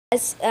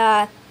Guys,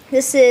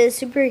 this is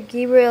Super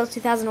Gabriel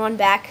 2001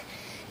 back,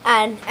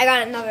 and I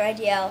got another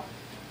idea.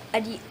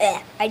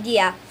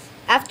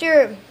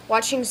 After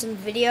watching some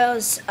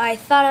videos, I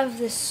thought of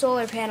this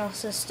solar panel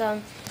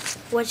system,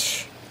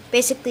 which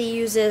basically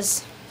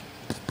uses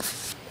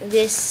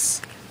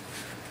these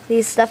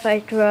stuff.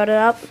 I wrote it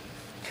up.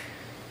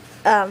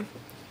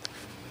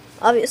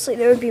 Obviously,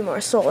 there would be more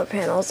solar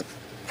panels,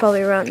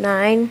 probably around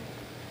 9.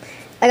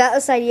 I got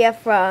this idea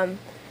from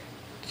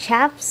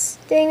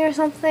Chapsting or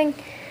something.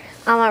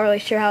 I'm not really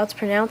sure how it's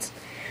pronounced,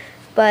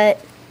 but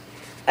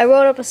I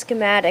wrote up a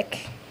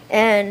schematic,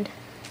 and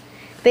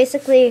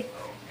basically,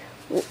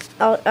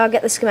 I'll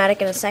get the schematic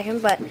in a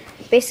second, but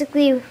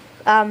basically,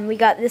 we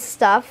got this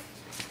stuff,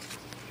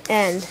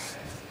 and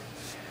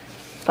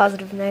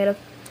positive, negative,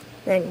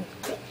 then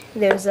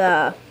there's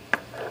a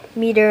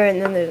meter,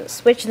 and then there's a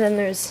switch, and then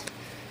there's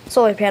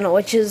solar panel,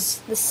 which is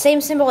the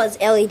same symbol as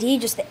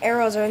LED, just the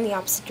arrows are in the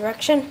opposite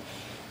direction.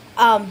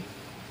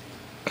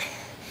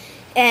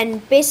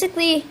 And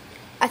basically,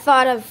 I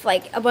thought of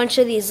like a bunch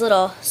of these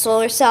little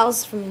solar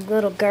cells from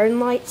little garden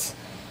lights,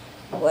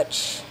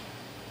 which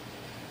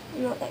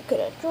I'm not that good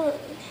at drawing.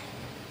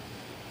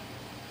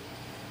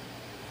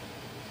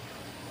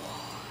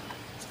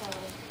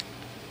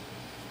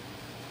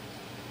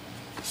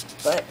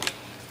 But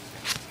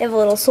they have a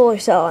little solar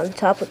cell on the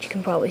top, which you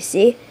can probably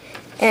see,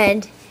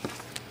 and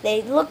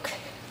they look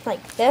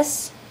like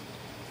this.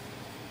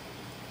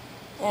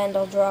 And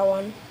I'll draw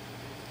one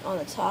on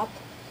the top.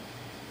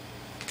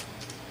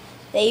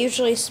 They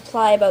usually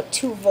supply about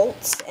 2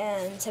 volts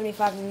and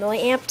 75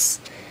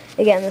 milliamps.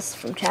 Again, this is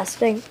from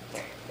testing.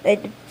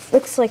 It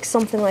looks like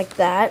something like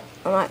that.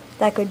 I'm not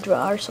that good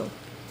drawer, so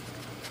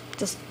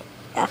just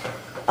yeah.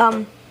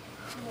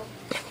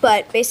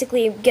 But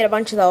basically, get a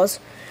bunch of those,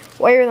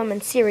 wire them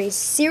in series.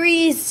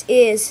 Series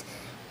is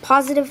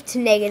positive to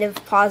negative,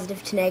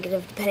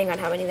 depending on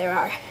how many there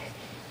are.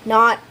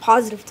 Not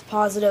positive to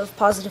positive,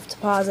 positive to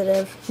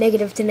positive,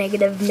 negative to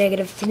negative,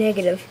 negative to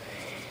negative.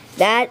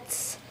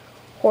 That's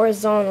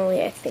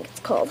horizontally, I think it's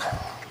called.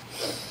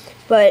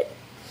 But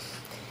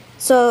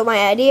so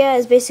my idea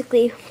is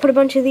basically put a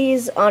bunch of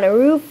these on a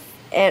roof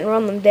and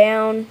run them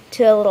down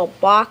to a little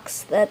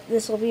box that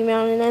this will be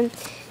mounted in.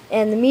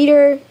 And the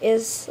meter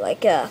is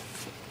like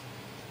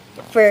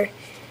for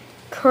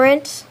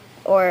current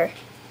or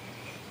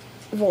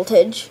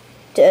voltage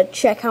to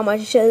check how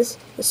much it is.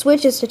 The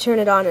switch is to turn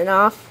it on and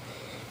off,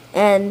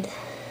 and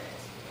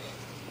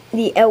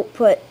the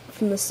output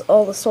from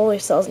all the solar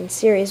cells in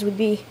series would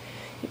be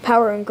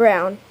power and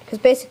ground, because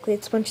basically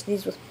it's a bunch of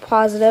these with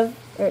positive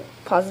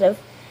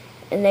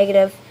and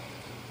negative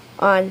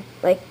on.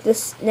 Like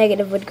this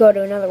negative would go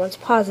to another one's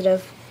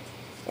positive,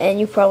 and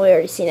you've probably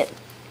already seen it,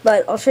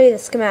 but I'll show you the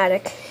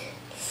schematic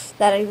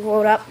that I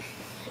wrote up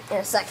in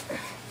a second.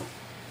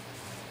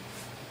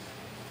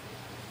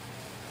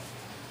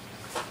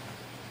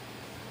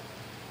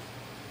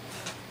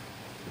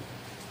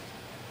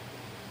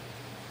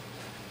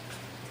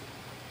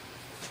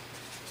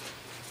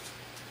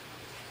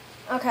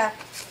 Okay,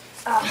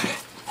 I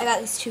got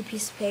these 2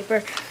 pieces of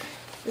paper.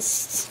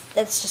 That's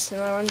just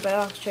another one, but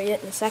I'll show you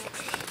it in a sec.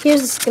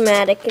 Here's the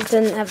schematic. It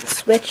doesn't have the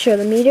switch or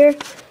the meter,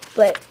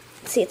 but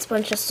see, it's a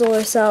bunch of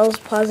solar cells,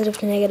 positive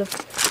to negative,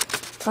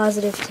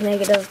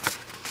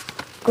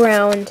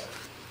 ground,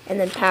 and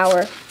then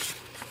power.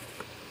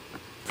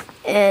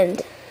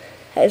 And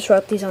I just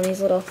wrote these on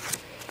these little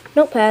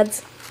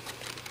notepads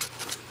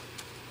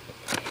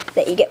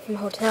that you get from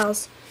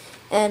hotels,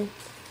 and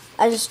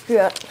I just drew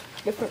a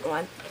different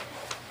one.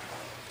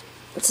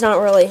 It's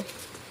not really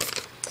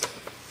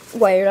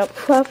wired up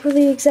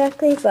properly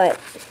exactly, but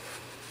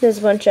there's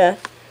a bunch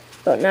of,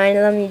 about 9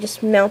 of them. You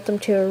just mount them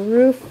to a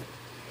roof,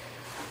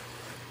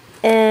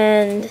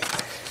 and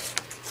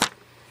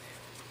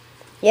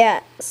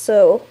yeah,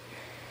 so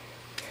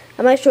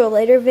I might show a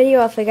later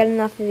video if I get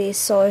enough of these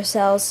solar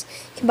cells.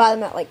 You can buy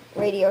them at like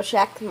Radio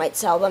Shack, they might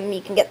sell them.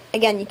 You can get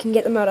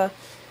them out of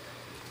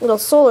little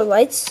solar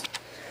lights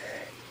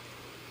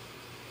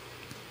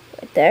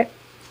right there,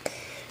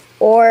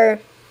 or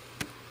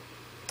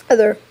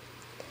other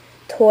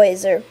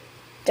toys or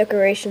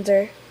decorations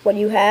or what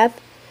you have,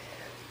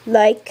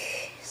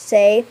 like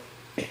say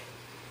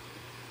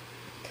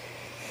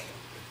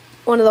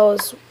one of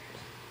those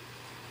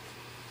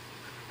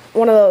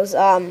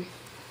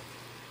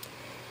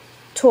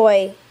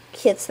toy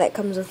kits that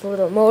comes with a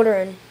little motor,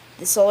 and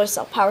the solar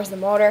cell powers the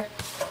motor.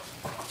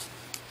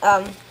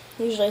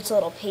 Usually it's a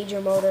little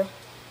pager motor,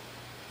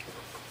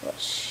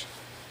 which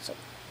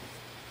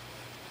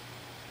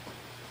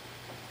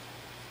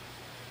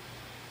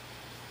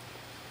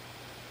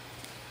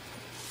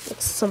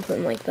looks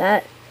something like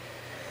that.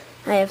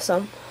 I have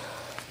some.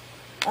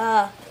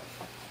 But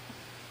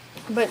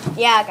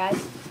yeah,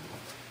 guys,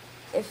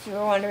 if you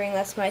were wondering,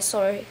 that's my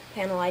solar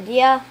panel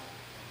idea.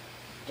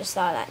 Just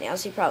thought of that now,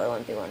 so you probably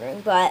wouldn't be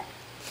wondering. But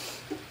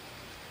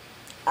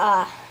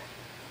I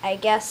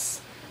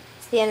guess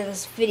it's the end of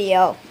this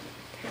video.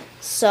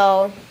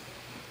 So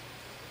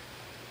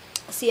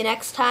see you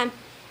next time.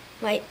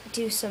 Might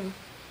do some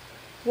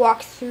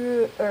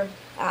walkthrough, or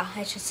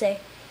I should say.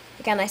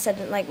 Again, I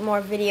said like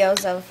more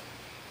videos of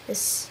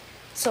this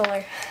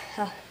solar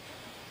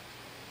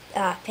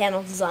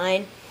panel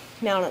design,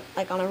 mount it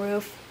like on a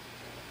roof,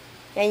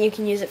 and you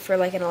can use it for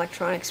like an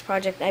electronics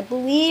project. I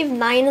believe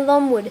 9 of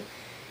them would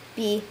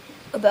be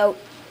about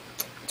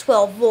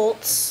 12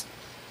 volts.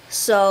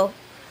 So,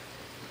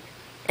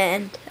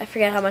 and I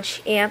forget how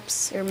much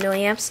amps or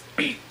milliamps,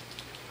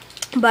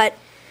 but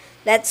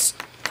that's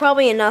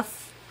probably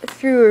enough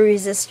through a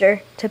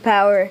resistor to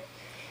power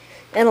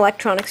an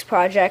electronics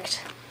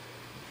project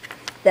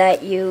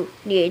that you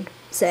need,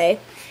 say,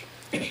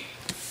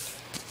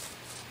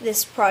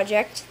 this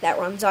project that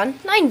runs on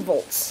 9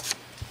 volts.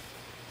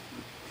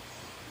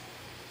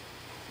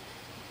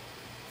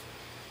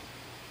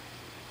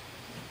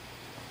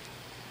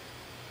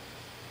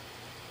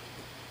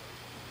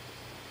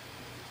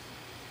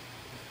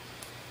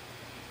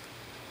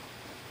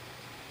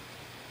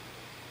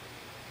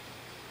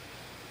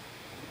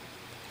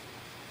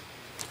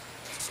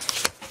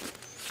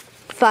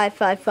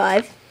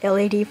 .555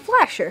 LED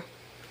flasher.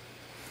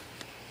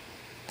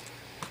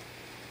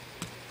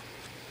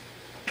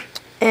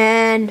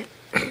 And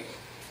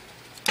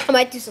I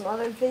might do some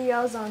other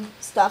videos on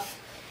stuff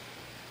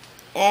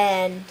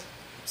and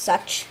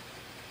such.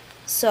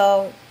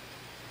 So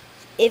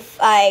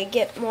if I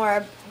get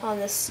more on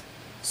this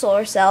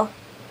solar cell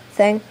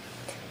thing,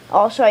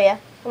 I'll show you.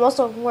 I'm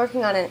also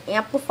working on an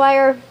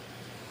amplifier,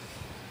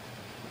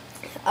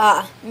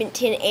 Mint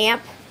Tin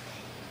amp.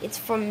 It's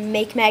from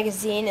Make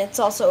Magazine. It's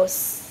also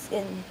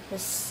in the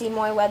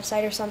Seymour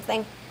website or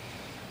something.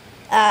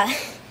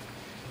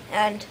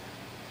 And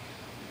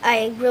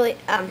I really,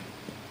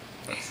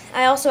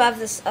 I also have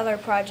this other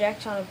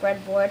project on a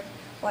breadboard,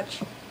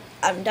 which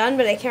I'm done,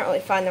 but I can't really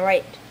find the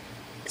right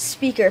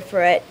speaker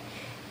for it.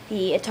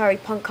 The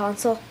Atari Punk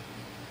Console,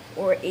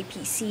 or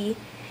APC,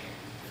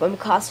 from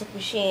Cosmic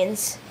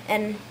Machines.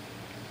 And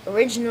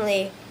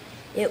originally,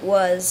 it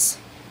was,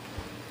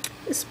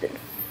 it's been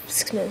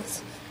 6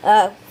 minutes.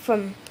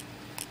 From,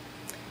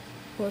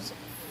 what was it,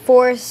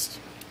 Forrest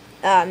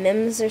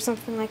Mims or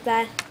something like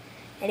that.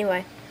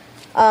 Anyway,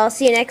 I'll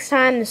see you next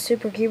time, the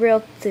Super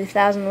Gabriel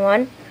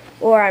 2001,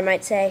 or I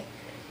might say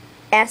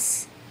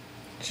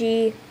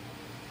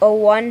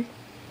SG01,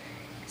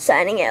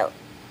 signing out.